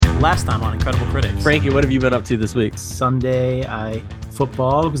last time on Incredible Critics. Frankie, what have you been up to this week? Sunday,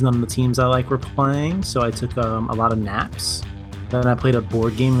 football because none of the teams I like were playing, so I took a lot of naps. Then I played a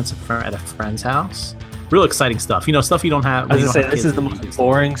board game at a friend's house. Real exciting stuff. You know, stuff you don't have. I was going to say, this is the most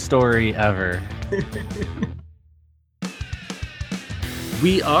boring story ever.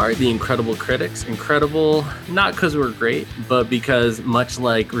 We are the Incredible Critics. Incredible, not because we're great, but because much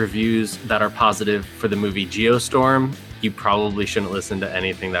like reviews that are positive for the movie Geostorm, you probably shouldn't listen to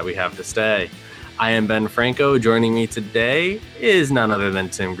anything that we have to say. I am Ben Franco. Joining me today is none other than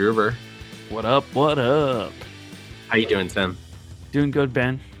Tim Gruber. What up? What up? How you doing, Tim? Doing good,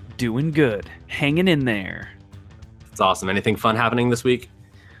 Ben. Doing good. Hanging in there. It's awesome. Anything fun happening this week?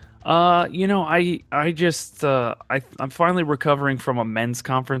 I'm finally recovering from a men's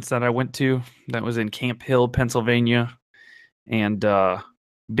conference that I went to that was in Camp Hill, Pennsylvania, and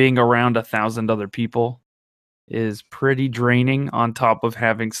being around 1,000 other people is pretty draining on top of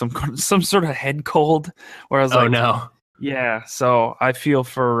having some sort of head cold where I was oh no. Yeah, so I feel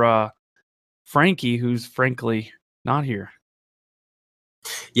for Frankie, who's frankly not here.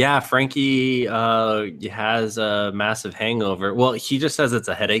 Yeah, Frankie has a massive hangover. Well, he just says it's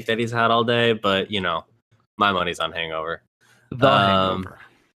a headache that he's had all day, but, you know, my money's on hangover. Hangover.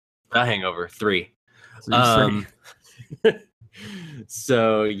 The Hangover 3. So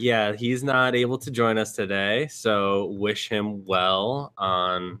So, yeah, he's not able to join us today, so wish him well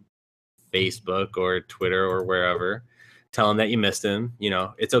on Facebook or Twitter or wherever. Tell him that you missed him. You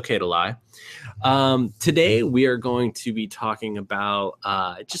know, it's okay to lie. Today, we are going to be talking about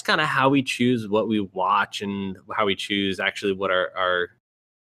just kind of how we choose what we watch and how we choose actually what our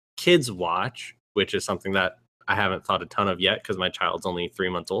kids watch, which is something that I haven't thought a ton of yet because my child's only 3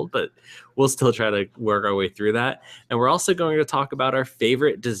 months old, but we'll still try to work our way through that. And we're also going to talk about our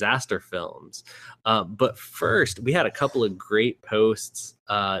favorite disaster films. But first, we had a couple of great posts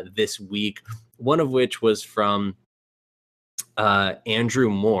this week, one of which was from Andrew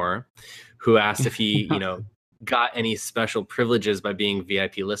Moore, who asked if he, got any special privileges by being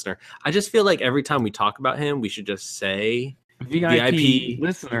VIP listener. I just feel like every time we talk about him, we should just say VIP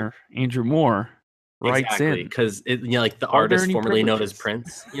listener Andrew Moore writes in, because like the artist formerly known as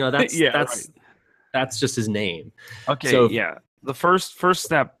Prince. That's just his name. Okay, so yeah. The first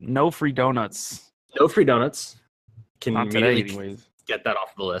step: no free donuts. No free donuts. Can Not today, anyways. Get that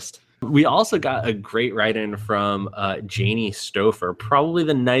off the list. We also got a great write-in from Janie Stouffer, probably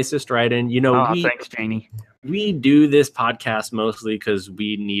the nicest write-in. Thanks, Janie. We do this podcast mostly because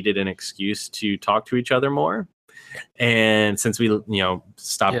we needed an excuse to talk to each other more. And since we,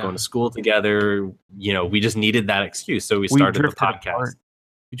 stopped going to school together, we just needed that excuse. So we started the podcast. Apart.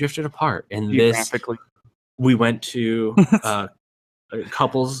 We drifted apart. And we went to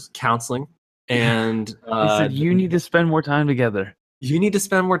couples counseling. And they said, you need to spend more time together. You need to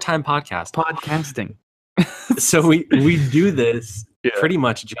spend more time podcasting. So we do this pretty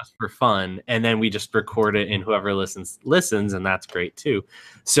much just for fun, and then we just record it, and whoever listens, and that's great too.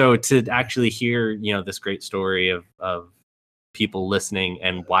 So to actually hear, this great story of people listening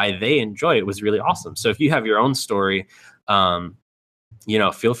and why they enjoy it was really awesome. So if you have your own story, feel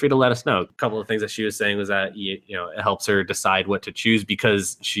free to let us know. A couple of things that she was saying was that it helps her decide what to choose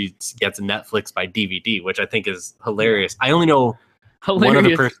because she gets Netflix by DVD, which I think is hilarious. I only know.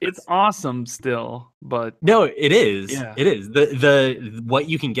 Hilarious. It's awesome still, but no, it is. Yeah. It is. The what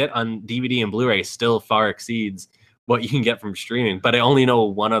you can get on DVD and Blu-ray still far exceeds what you can get from streaming. But I only know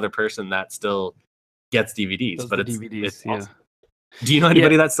one other person that still gets DVDs. It's awesome. Do you know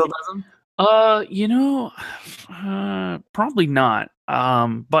anybody that still does them? Probably not.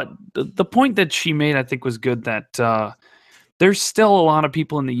 But the point that she made, I think, was good. That there's still a lot of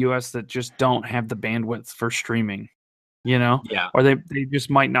people in the U.S. that just don't have the bandwidth for streaming. Or they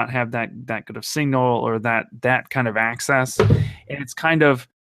just might not have that good of signal or that kind of access. And it's kind of,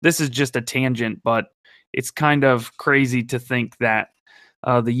 this is just a tangent, but it's kind of crazy to think that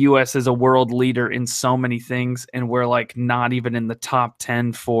the U.S. is a world leader in so many things, and we're like not even in the top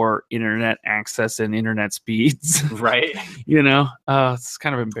 10 for internet access and internet speeds. Right. It's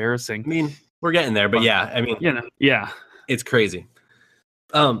kind of embarrassing. I mean, we're getting there, but it's crazy.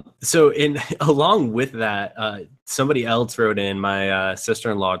 So along with that, somebody else wrote in, my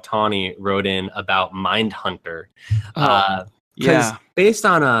sister-in-law, Tawny, wrote in about Mindhunter. Based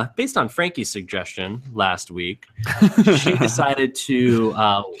on Frankie's suggestion last week, she decided to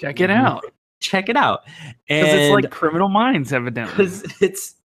check it out. And it's like Criminal Minds, evidently.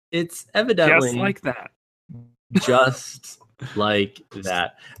 It's evidently just like that. Just like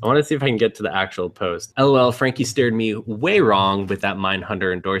that. I want to see if I can get to the actual post. LOL, Frankie steered me way wrong with that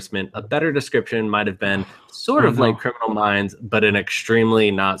Mindhunter endorsement. A better description might have been sort of like Criminal Minds, but an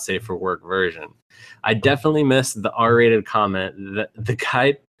extremely not safe for work version. I definitely missed the R-rated comment. The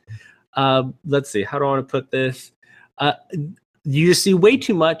guy, let's see, how do I want to put this? You just see way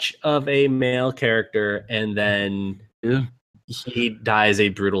too much of a male character, and then he dies a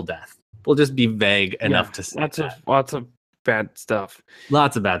brutal death. We'll just be vague enough to say lots of bad stuff.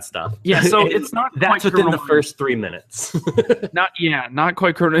 Lots of bad stuff. Yeah, so it's not that's within the first 3 minutes. not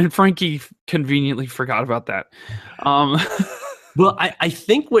quite criminal. And Frankie conveniently forgot about that. Well, I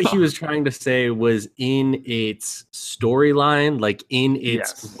think what he was trying to say was in its storyline, like in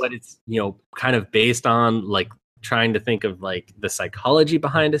its what it's kind of based on, like trying to think of like the psychology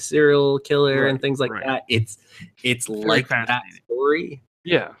behind a serial killer and things like that. It's like that story.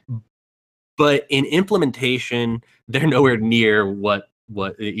 Yeah. But in implementation, they're nowhere near what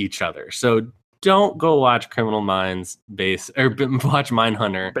each other. So don't go watch Criminal Minds watch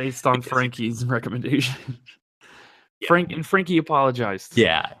Mindhunter based on Frankie's recommendation. Yeah. Frankie apologized.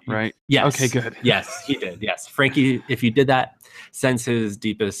 Yeah. Right. Yes. Okay. Good. Yes, he did. Yes, Frankie. If you did that, sends his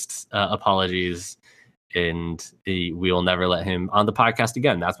deepest apologies, and we will never let him on the podcast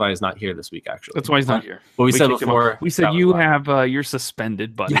again. That's why he's not here this week. Actually, that's why he's not here. What we said before. We said you're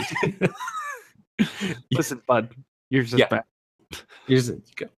suspended, buddy. Listen, bud, you're suspended. You're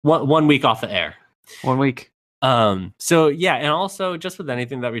 1 week off the air. 1 week. So yeah, and also just with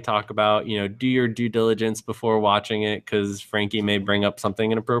anything that we talk about, do your due diligence before watching it, because Frankie may bring up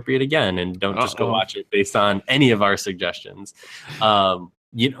something inappropriate again, and don't just go watch it based on any of our suggestions. One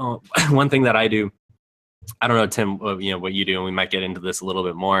thing that I do, I don't know, Tim, what you do, and we might get into this a little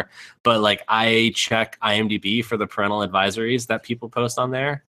bit more, but like I check IMDb for the parental advisories that people post on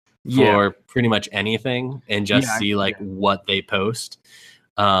there for pretty much anything, and just see what they post.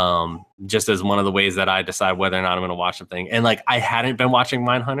 Just as one of the ways that I decide whether or not I'm going to watch something. And like, I hadn't been watching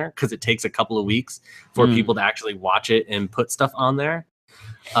Mindhunter because it takes a couple of weeks for people to actually watch it and put stuff on there.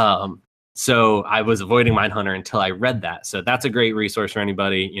 So I was avoiding Mindhunter until I read that. So that's a great resource for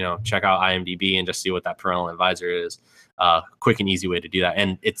anybody. Check out IMDb and just see what that parental advisor is. Quick and easy way to do that.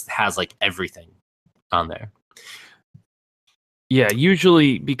 And it has like everything on there. Yeah,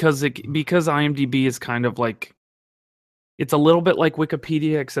 usually because IMDb is kind of like, it's a little bit like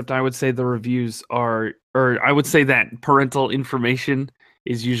Wikipedia, except I would say the reviews or I would say that parental information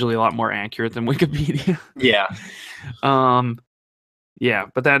is usually a lot more accurate than Wikipedia. Yeah. Yeah,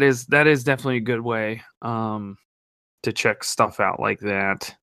 but that is definitely a good way to check stuff out like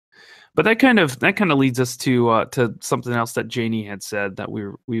that. But that kind of leads us to something else that Janie had said that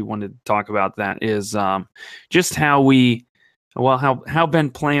we wanted to talk about. That is just how Ben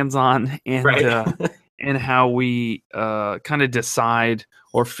plans on and how we kind of decide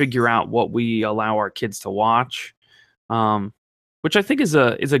or figure out what we allow our kids to watch, which I think is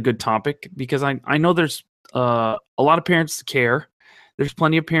a good topic, because I know there's a lot of parents care. There's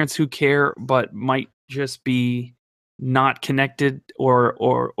plenty of parents who care, but might just be not connected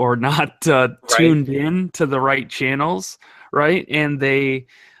or not tuned in to the right channels, right? And they,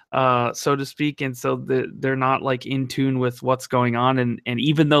 so to speak, and so they're not like in tune with what's going on, and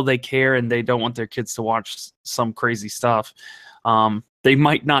even though they care and they don't want their kids to watch some crazy stuff, they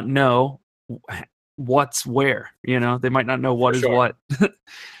might not know what's where. They might not know what is what.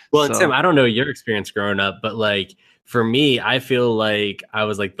 Well, so, Tim, I don't know your experience growing up, but like for me, I feel like I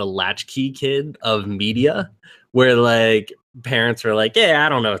was like the latchkey kid of media, where like parents were like, "Yeah, I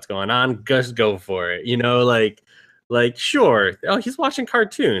don't know what's going on, just go for it," Like, sure. Oh, he's watching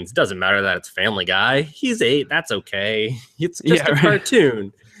cartoons. Doesn't matter that it's Family Guy. He's 8. That's okay. It's just a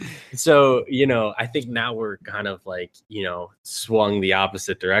cartoon. So, I think now we're kind of like, swung the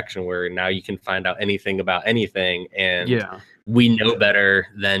opposite direction, where now you can find out anything about anything. And we know better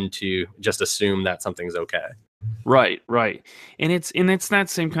than to just assume that something's okay. Right. And it's that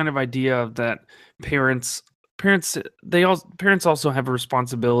same kind of idea of that parents also have a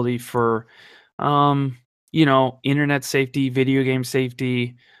responsibility for, internet safety, video game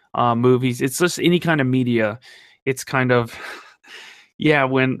safety, movies. It's just any kind of media. It's kind of,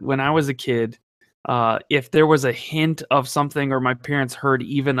 when I was a kid, if there was a hint of something, or my parents heard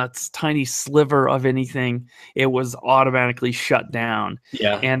even a tiny sliver of anything, it was automatically shut down.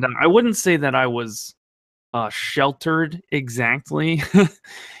 Yeah. And I wouldn't say that I was sheltered exactly,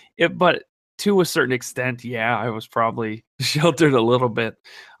 but to a certain extent, I was probably sheltered a little bit.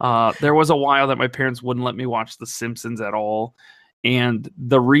 There was a while that my parents wouldn't let me watch The Simpsons at all. And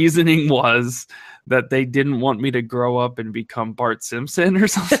the reasoning was that they didn't want me to grow up and become Bart Simpson or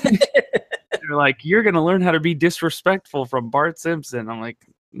something. they're like, "You're gonna learn how to be disrespectful from Bart Simpson." I'm like,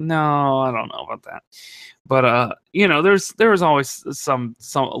 "No, I don't know about that." But there was always some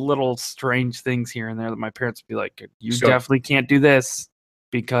little strange things here and there that my parents would be like, "You Sure. definitely can't do this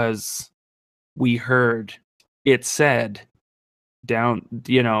because we heard it said down,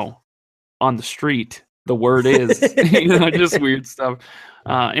 on the street. The word is, just weird stuff."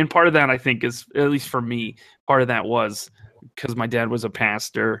 And part of that, I think, is, at least for me, part of that was because my dad was a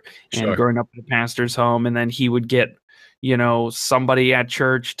pastor and Sure. growing up in a pastor's home, and then he would get, somebody at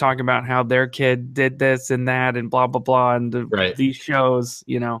church talking about how their kid did this and that and blah, blah, blah, and Right. these shows,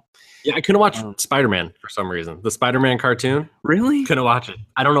 Yeah, I couldn't watch Spider-Man for some reason. The Spider-Man cartoon. Really? Couldn't watch it.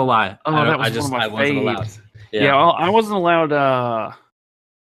 I don't know why. Oh, that was one of my I wasn't allowed. faves. Yeah, I wasn't allowed,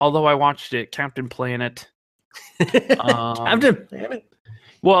 although I watched it, Captain Planet. Captain Planet.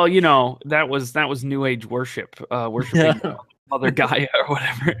 Well, that was New Age worship, worshiping Mother Gaia or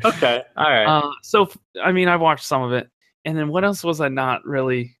whatever. Okay, all right. I watched some of it, and then what else was I not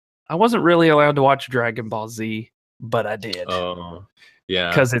really? I wasn't really allowed to watch Dragon Ball Z, but I did. Oh, yeah,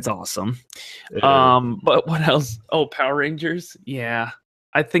 because it's awesome. But what else? Oh, Power Rangers. Yeah,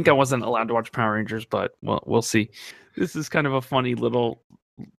 I think I wasn't allowed to watch Power Rangers, but we'll see. This is kind of a funny little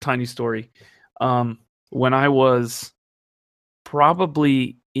tiny story. When I was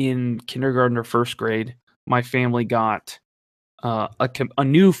probably in kindergarten or first grade, my family got a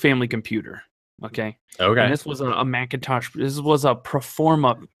new family computer. Okay. And this was a Macintosh. This was a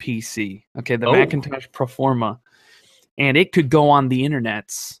Proforma PC. Okay, the Macintosh Proforma, and it could go on the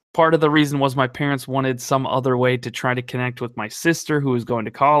internets. Part of the reason was my parents wanted some other way to try to connect with my sister who was going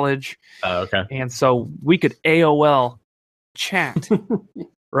to college. Okay. And so we could AOL chat.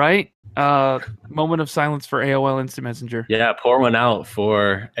 Right? Moment of silence for AOL Instant Messenger. Yeah, pour one out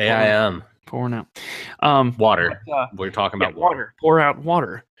for AIM. Pour one out. Water. We're talking about water. Pour out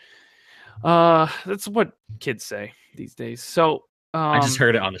water. That's what kids say these days. So I just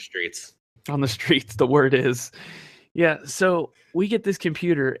heard it on the streets. On the streets, the word is. Yeah, so we get this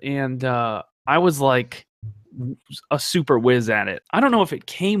computer, and I was like a super whiz at it. I don't know if it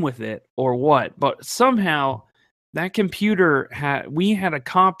came with it or what, but somehow that computer we had a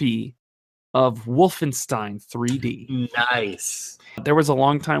copy of Wolfenstein 3D. Nice. There was a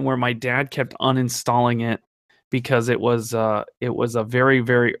long time where my dad kept uninstalling it because it was a very,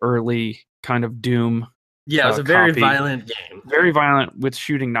 very early kind of Doom. Yeah, it was a very violent game. Very violent with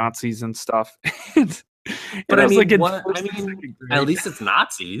shooting Nazis and stuff. But I I was mean, like at least it's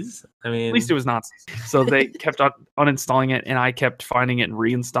Nazis. I mean, at least it was Nazis. So they kept uninstalling it, and I kept finding it and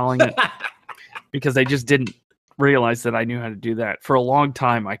reinstalling it because they just didn't realize that I knew how to do that. For a long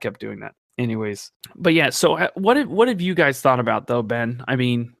time, I kept doing that. Anyways, but yeah. So what have you guys thought about though, Ben? I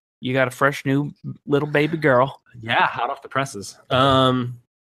mean, you got a fresh new little baby girl. Yeah, hot off the presses.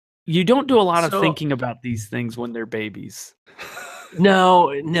 You don't do a lot of thinking about these things when they're babies.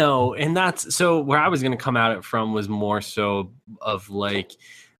 No, and that's so where I was going to come at it from was more so of like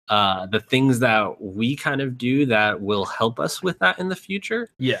the things that we kind of do that will help us with that in the future.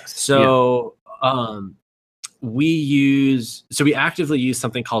 Yes. So we actively use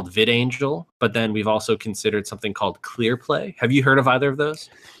something called VidAngel, but then we've also considered something called Clearplay. Have you heard of either of those?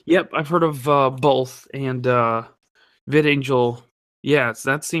 Yep, I've heard of both, and VidAngel. Yes,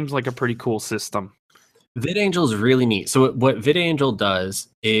 that seems like a pretty cool system. VidAngel is really neat. So what VidAngel does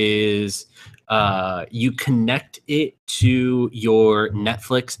is you connect it to your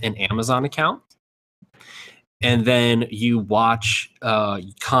Netflix and Amazon account, and then you watch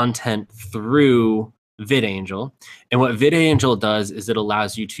content through VidAngel. And what VidAngel does is it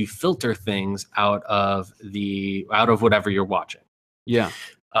allows you to filter things out of whatever you're watching. Yeah.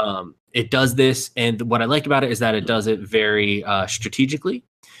 It does this, and what I like about it is that it does it very strategically.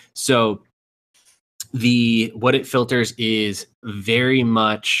 So what it filters is very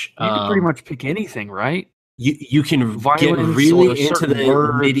much you can pretty much pick anything, right? You can get really into the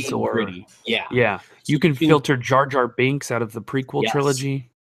nitty-gritty. Yeah. You can filter Jar Jar Binks out of the prequel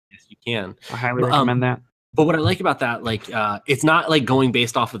trilogy. Yes, you can. I highly recommend that. But what I like about that, like, it's not like going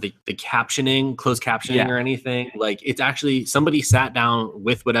based off of the captioning, closed captioning or anything. Like, it's actually somebody sat down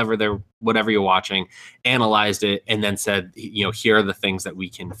with whatever you're watching, analyzed it, and then said, here are the things that we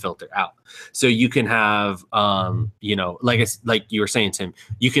can filter out. So you can have, like you were saying, Tim,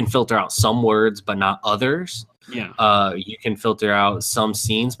 you can filter out some words, but not others. Yeah. You can filter out some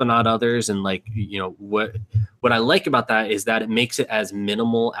scenes, but not others. And like, what I like about that is that it makes it as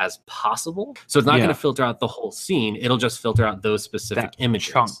minimal as possible. So it's not going to filter out the whole scene. It'll just filter out those specific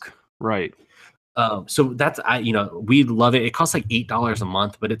images. Chunk. Right. So that's, we love it. It costs like $8 a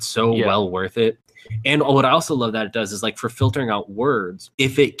month, but it's so well worth it. And what I also love that it does is like for filtering out words,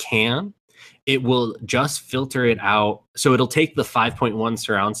 if it can, it will just filter it out. So it'll take the 5.1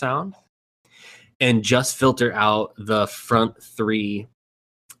 surround sound and just filter out the front three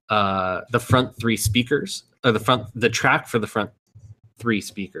speakers, or the track for the front 3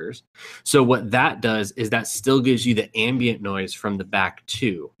 speakers. So what that does is that still gives you the ambient noise from the back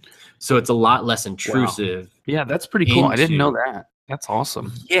 2. So it's a lot less intrusive. Wow. Yeah, that's pretty cool. I didn't know that. That's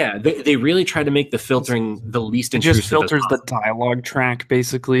awesome. Yeah, they really try to make the filtering the least intrusive. It just filters the dialogue track,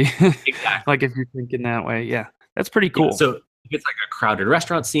 basically. Exactly. Like if you're thinking that way. Yeah, that's pretty cool. Yeah, so if it's like a crowded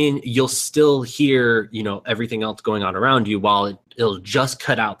restaurant scene, you'll still hear, everything else going on around you while it'll just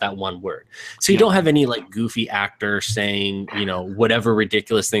cut out that one word. So you don't have any like goofy actor saying, whatever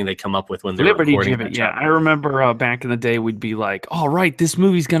ridiculous thing they come up with when they're recording. Yeah, I remember back in the day, we'd be like, all right, this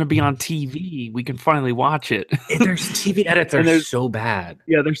movie's going to be on TV. We can finally watch it. There's TV edits are so bad.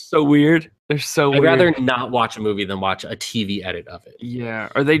 Yeah, they're so weird. I'd rather not watch a movie than watch a TV edit of it. Yeah,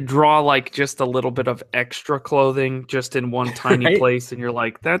 or they draw like just a little bit of extra clothing just in one tiny place, and you're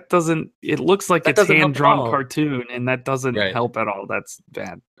like, it looks like it's hand-drawn cartoon, and that doesn't help at all. That's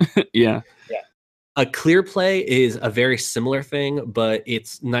bad. Yeah. A Clearplay is a very similar thing, but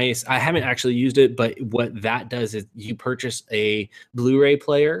it's nice. I haven't actually used it, but what that does is you purchase a Blu-ray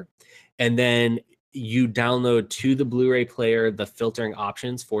player, and then you download to the Blu-ray player the filtering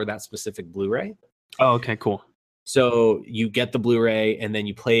options for that specific Blu-ray. Oh, okay, cool. So you get the Blu-ray and then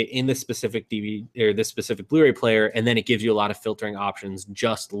you play it in the specific DVD or this specific Blu-ray player, and then it gives you a lot of filtering options,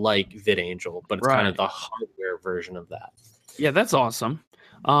 just like VidAngel, but it's kind of the hardware version of that. Yeah, that's awesome.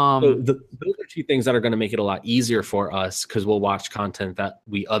 So those are 2 things that are going to make it a lot easier for us, because we'll watch content that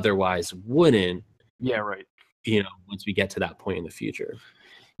we otherwise wouldn't. Yeah, right. Once we get to that point in the future.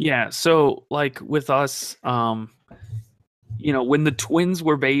 Yeah, so like with us, when the twins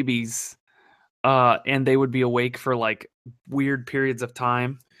were babies, and they would be awake for like weird periods of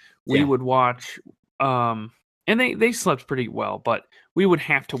time, we would watch, and they slept pretty well, but we would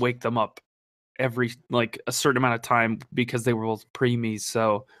have to wake them up every like a certain amount of time because they were both preemies,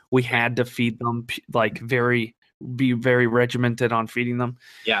 so we had to feed them be very regimented on feeding them.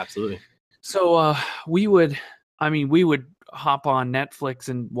 Yeah, absolutely. So we would hop on Netflix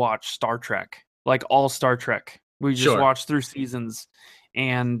and watch Star Trek, like all Star Trek. We just watched through seasons,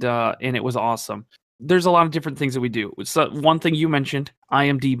 and it was awesome. There's a lot of different things that we do. So one thing you mentioned,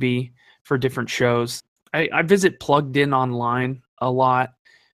 IMDb for different shows. I visit Plugged In Online a lot.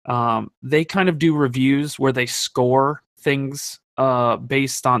 They kind of do reviews where they score things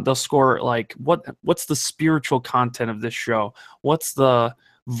based on, they'll score like what's the spiritual content of this show, what's the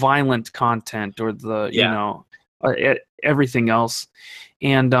violent content, or the everything else,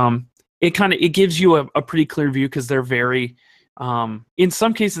 and it gives you a pretty clear view, because they're very in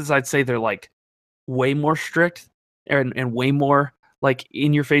some cases I'd say they're like way more strict and way more like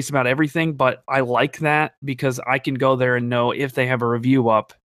in your face about everything, but I like that because I can go there and know if they have a review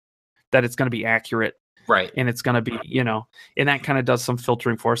up that it's going to be accurate, right? And it's going to be, and that kind of does some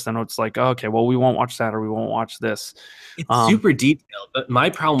filtering for us. Then it's like, okay, well, we won't watch that, or we won't watch this. It's super detailed, but my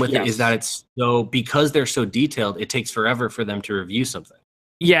problem with it is that it's because they're so detailed, it takes forever for them to review something.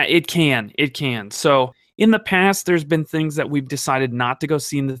 Yeah, it can. So in the past, there's been things that we've decided not to go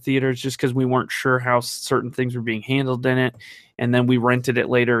see in the theaters just because we weren't sure how certain things were being handled in it. And then we rented it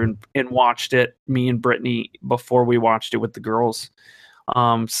later and watched it, me and Brittany, before we watched it with the girls.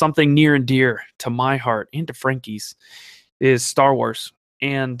 Something near and dear to my heart and to Frankie's is Star Wars.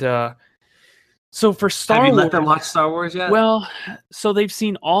 And so for Star Wars... Have you let them watch Star Wars yet? Well, so they've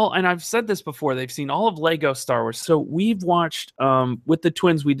seen all, and I've said this before, they've seen all of Lego Star Wars. So we've watched, with the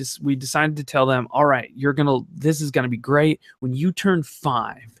twins, we decided to tell them, all right, this is going to be great. When you turn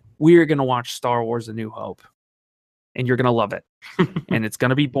 5, we are going to watch Star Wars A New Hope. And you're going to love it. And it's going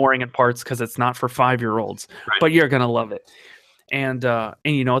to be boring in parts because it's not for 5-year-olds, but you're going to love it. And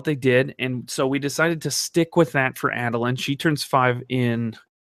you know what they did? And so we decided to stick with that for Adeline. She turns 5 in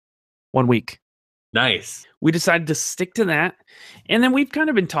 1 week. Nice. We decided to stick to that. And then we've kind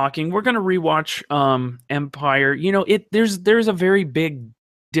of been talking. We're going to rewatch Empire. There's a very big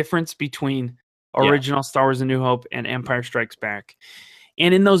difference between original Star Wars A New Hope and Empire Strikes Back.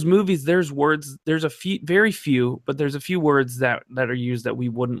 And in those movies, there's words, there's a few, very few, but there's a few words that are used that we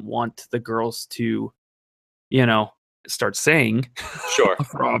wouldn't want the girls to, start saying. Sure.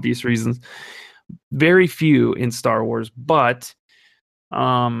 For obvious reasons. Very few in Star Wars, but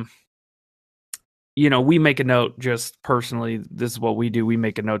we make a note just personally. This is what we do. We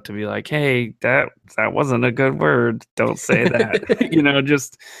make a note to be like, hey, that wasn't a good word. Don't say that.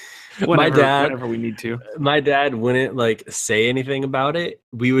 Just whenever we need to. My dad wouldn't say anything about it.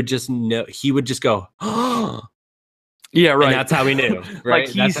 We would just know. He would just go, oh. Yeah, right. And that's how we knew, right?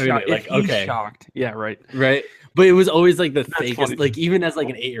 Like That's he's how we knew. shocked. Like, If he's okay, shocked. Yeah, right. right. But it was always like the That's fakest. funny. Like even as like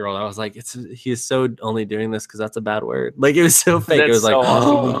an 8-year-old, I was like, he's so only doing this because that's a bad word. Like it was so fake. It That's was like, so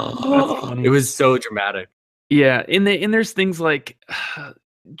awesome. That's funny. it was so dramatic. Yeah, and there's things like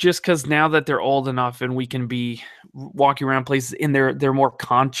just because now that they're old enough and we can be walking around places and they're more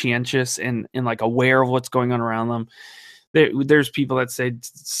conscientious and like aware of what's going on around them. There's people that say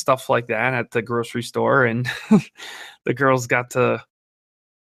stuff like that at the grocery store, and the girls got to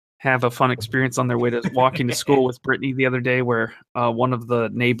have a fun experience on their way to walking to school with Brittany the other day, where one of the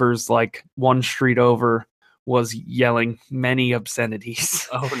neighbors, like one street over, was yelling many obscenities.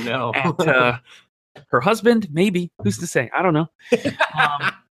 Oh no. At her husband, maybe. Who's to say? I don't know.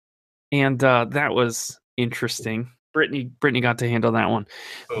 And that was interesting. Brittany got to handle that one.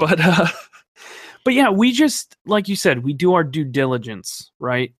 Oh. But yeah, we just, like you said, we do our due diligence,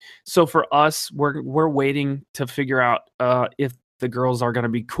 right? So for us, we're waiting to figure out if the girls are going to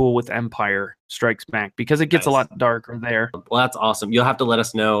be cool with Empire Strikes Back, because it gets a lot darker there. Well, that's awesome. You'll have to let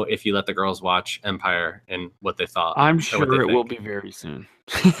us know if you let the girls watch Empire and what they thought. I'm sure it will be very soon.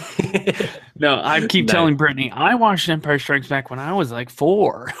 No, I keep telling Brittany, I watched Empire Strikes Back when I was like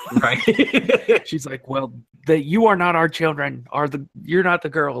 4. Right. She's like, well, you are not our children. You're not the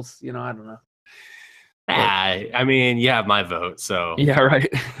girls. You know, I don't know. I mean, you have my vote, so. Yeah,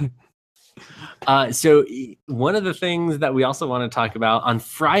 right. So one of the things that we also want to talk about, on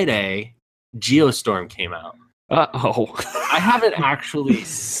Friday, Geostorm came out. Uh-oh. I haven't actually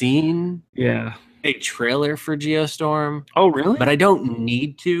seen a trailer for Geostorm. Oh, really? But I don't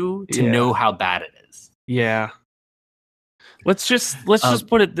need to know how bad it is. Yeah. Let's just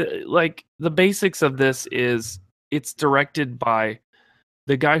put it like the basics of this is it's directed by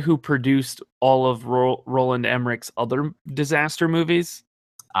the guy who produced all of Roland Emmerich's other disaster movies.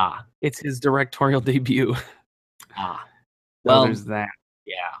 It's his directorial debut. Well, there's that.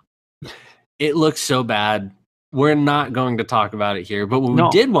 Yeah. It looks so bad. We're not going to talk about it here, but what we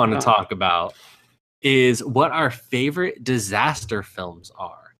did want to talk about is what our favorite disaster films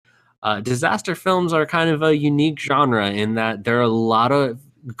are. Disaster films are kind of a unique genre in that there are a lot of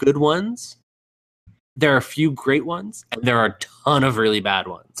good ones, there are a few great ones, and there are a ton of really bad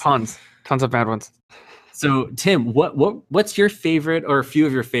ones. Tons of bad ones. So, Tim, what's your favorite or a few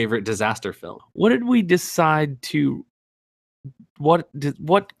of your favorite disaster films? What did we decide to? What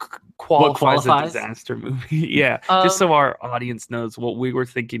qualifies a disaster movie? Yeah, just so our audience knows what we were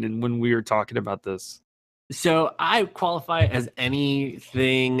thinking and when we were talking about this. So I qualify as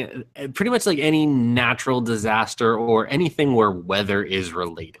anything, pretty much like any natural disaster or anything where weather is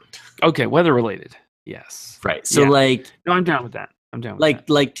related. Okay, weather related. Yes. Right. So no, I'm down with that.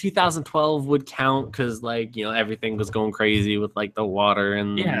 Like 2012 would count because everything was going crazy with like the water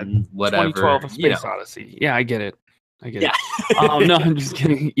and whatever. 2012 A Space Odyssey. Yeah, I get it. Yeah. No, I'm just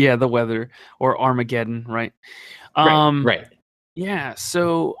kidding. Yeah, the weather or Armageddon, right? Right. Yeah.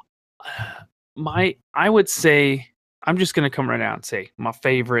 So I would say I'm just gonna come right out and say my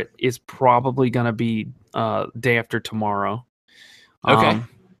favorite is probably gonna be Day After Tomorrow. Okay.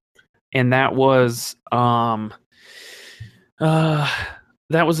 And that was a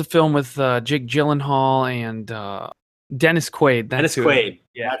film with Jake Gyllenhaal and Dennis Quaid. Dennis Quaid.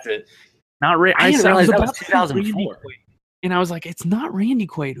 Yeah, that's it. Not I didn't realize that was 2004. And I was like, it's not Randy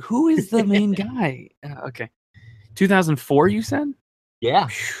Quaid. Who is the main guy? Okay. 2004, you said? Yeah.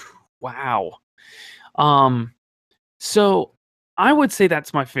 Wow. So I would say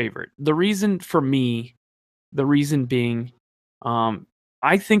that's my favorite. The reason being,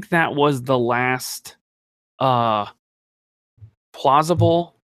 I think that was the last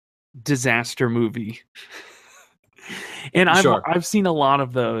plausible disaster movie. And I've seen a lot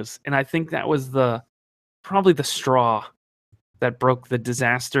of those, and I think that was probably the straw that broke the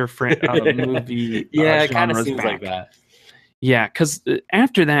disaster movie. Yeah, it kind of seems back. Like that. Yeah, because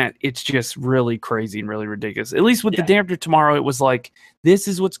after that, it's just really crazy and really ridiculous. At least with The Day After Tomorrow, it was like, this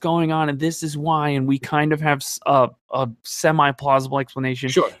is what's going on, and this is why, and we kind of have a semi-plausible explanation.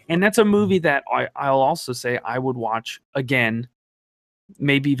 Sure. And that's a movie that I'll also say I would watch again,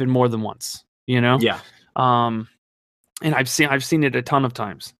 maybe even more than once. Yeah. And I've seen it a ton of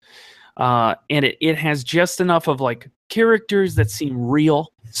times. And it has just enough of like characters that seem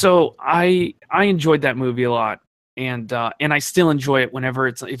real. So I enjoyed that movie a lot. And I still enjoy it whenever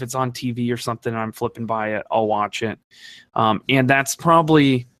if it's on TV or something and I'm flipping by it, I'll watch it. And that's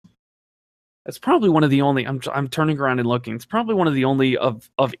probably one of the only, I'm turning around and looking. It's probably one of the only of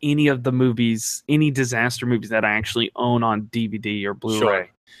any of the movies, any disaster movies that I actually own on DVD or Blu-ray.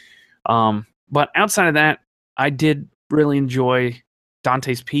 Sure. But outside of that, I did really enjoy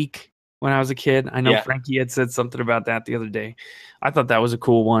Dante's Peak. when I was a kid. I know Frankie had said something about that the other day. I thought that was a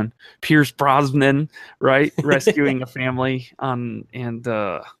cool one. Pierce Brosnan, right, rescuing a family and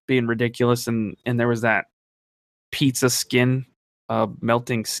being ridiculous, and there was that pizza skin,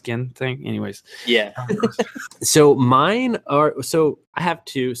 melting skin thing. Anyways, yeah. So mine are. So I have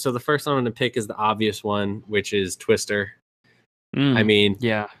two. So the first one I'm going to pick is the obvious one, which is Twister. I mean,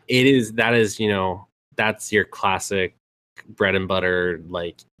 yeah, it is. That is, that's your classic bread and butter.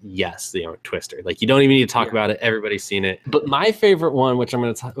 Like, yes, Twister. Like, you don't even need to talk about it. Everybody's seen it. But my favorite one, which I'm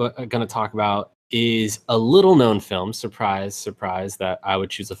going to talk about, is a little known film. Surprise, surprise! That I would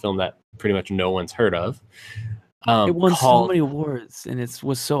choose a film that pretty much no one's heard of. It won so many awards, and it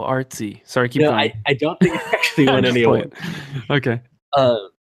was so artsy. Sorry, keep going. I don't think it actually won any awards. Okay.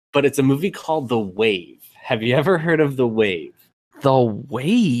 But it's a movie called The Wave. Have you ever heard of The Wave? The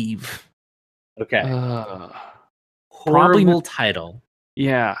Wave. Okay. Horrible title.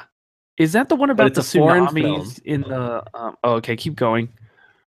 Yeah. Is that the one about the tsunamis in the? Okay, keep going.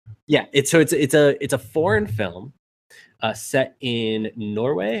 Yeah, it's a foreign film, set in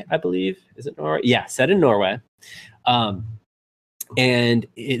Norway, I believe. Is it Norway? Yeah, set in Norway. And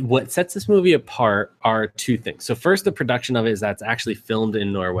what sets this movie apart are two things. So first, the production of it is that's actually filmed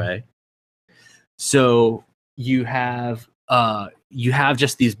in Norway. So you have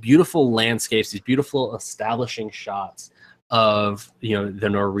just these beautiful landscapes, these beautiful establishing shots of the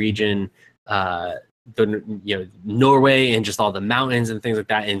Norwegian, Norway, and just all the mountains and things like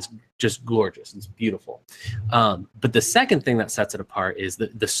that, and it's just gorgeous. It's beautiful. But the second thing that sets it apart is the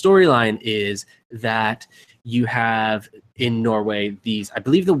storyline is that you have in Norway these, I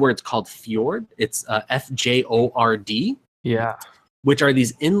believe the word's called fjord. It's FJORD. Yeah. Which are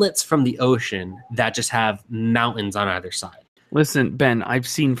these inlets from the ocean that just have mountains on either side. Listen, Ben, I've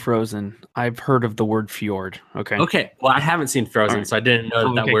seen Frozen. I've heard of the word fjord. Okay. Okay. Well, I haven't seen Frozen, so I didn't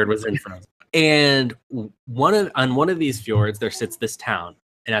know that word was in Frozen. And on one of these fjords, there sits this town.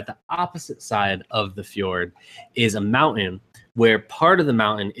 And at the opposite side of the fjord is a mountain where part of the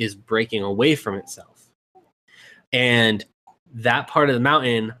mountain is breaking away from itself. And that part of the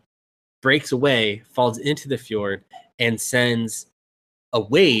mountain breaks away, falls into the fjord, and sends a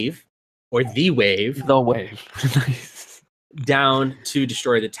wave, or the wave, down to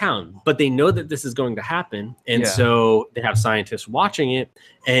destroy the town. But they know that this is going to happen, and so they have scientists watching it,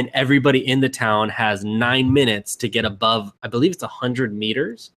 and everybody in the town has 9 minutes to get above, I believe it's 100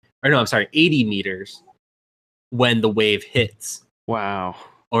 meters, or no, I'm sorry, 80 meters when the wave hits. Wow.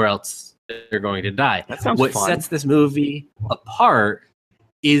 Or else they're going to die. That sounds what fun. Sets this movie apart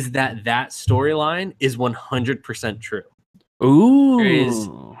is that storyline is 100% true. Ooh. There is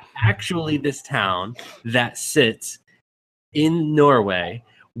actually this town that sits in Norway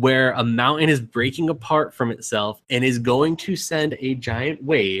where a mountain is breaking apart from itself and is going to send a giant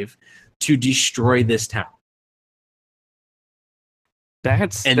wave to destroy this town.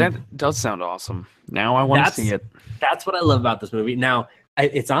 That does sound awesome. Now I want to see it. That's what I love about this movie. Now,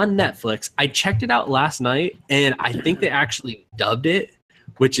 it's on Netflix. I checked it out last night, and I think they actually dubbed it,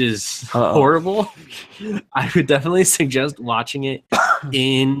 which is horrible. I would definitely suggest watching it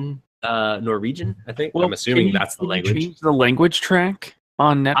in Norwegian, I think. Well, I'm assuming that's the language. Change the language track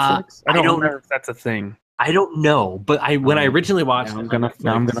on Netflix? I don't know if that's a thing. I don't know, but when I originally watched I'm gonna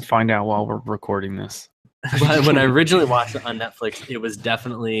find out while we're recording this. When I originally watched it on Netflix, it was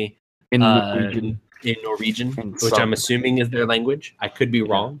definitely in Norwegian, which I'm assuming is their language. I could be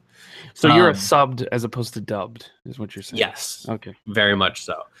wrong. So you're a subbed as opposed to dubbed, is what you're saying? Yes. Okay. Very much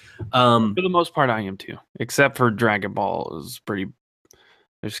so. For the most part, I am too, except for Dragon Ball. Is pretty.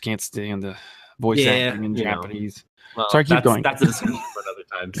 I just can't stand the voice acting in Japanese. Well, sorry, keep going. That's a discussion for another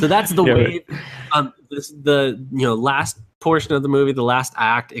time. So that's the wave. The last portion of the movie, the last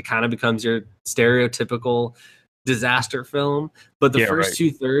act, it kind of becomes your stereotypical disaster film. But the first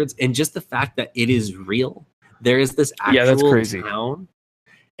 2/3, and just the fact that it is real, there is this actual town,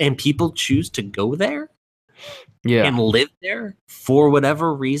 and people choose to go there, and live there for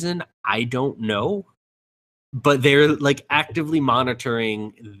whatever reason. I don't know, but they're like actively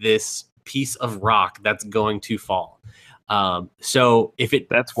monitoring this piece of rock that's going to fall. So if it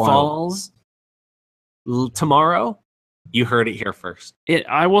falls tomorrow, you heard it here first.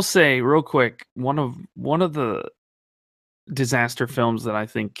 I will say real quick, one of the disaster films that I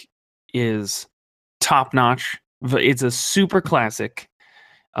think is top notch. It's a super classic.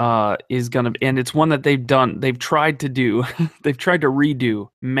 And it's one that they've tried to do. They've tried to redo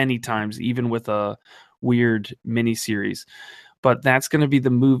many times, even with a weird miniseries. But that's going to be the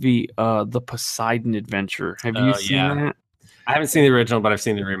movie, The Poseidon Adventure. Have you seen that? I haven't seen the original, but I've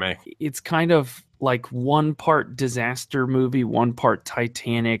seen the remake. It's kind of like one part disaster movie, one part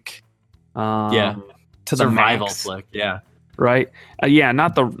Titanic Yeah. To the Survival max, flick. Yeah. right? Yeah,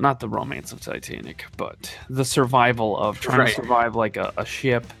 not the romance of Titanic, but the survival of trying to survive like a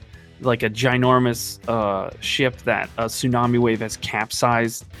ship, like a ginormous ship that a tsunami wave has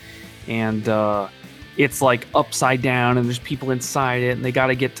capsized, and it's like upside down, and there's people inside it, and they got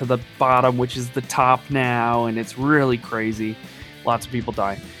to get to the bottom, which is the top now, and it's really crazy. Lots of people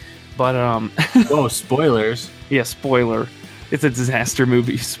die, but Whoa, spoilers. yeah, spoiler. It's a disaster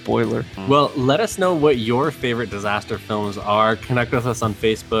movie. Spoiler. Well, let us know what your favorite disaster films are. Connect with us on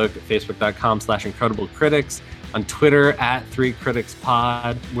Facebook, facebook.com/IncredibleCritics, on Twitter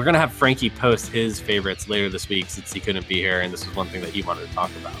 @3CriticsPod. We're going to have Frankie post his favorites later this week since he couldn't be here, and this is one thing that he wanted to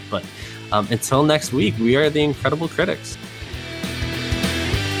talk about. But until next week, we are the Incredible Critics.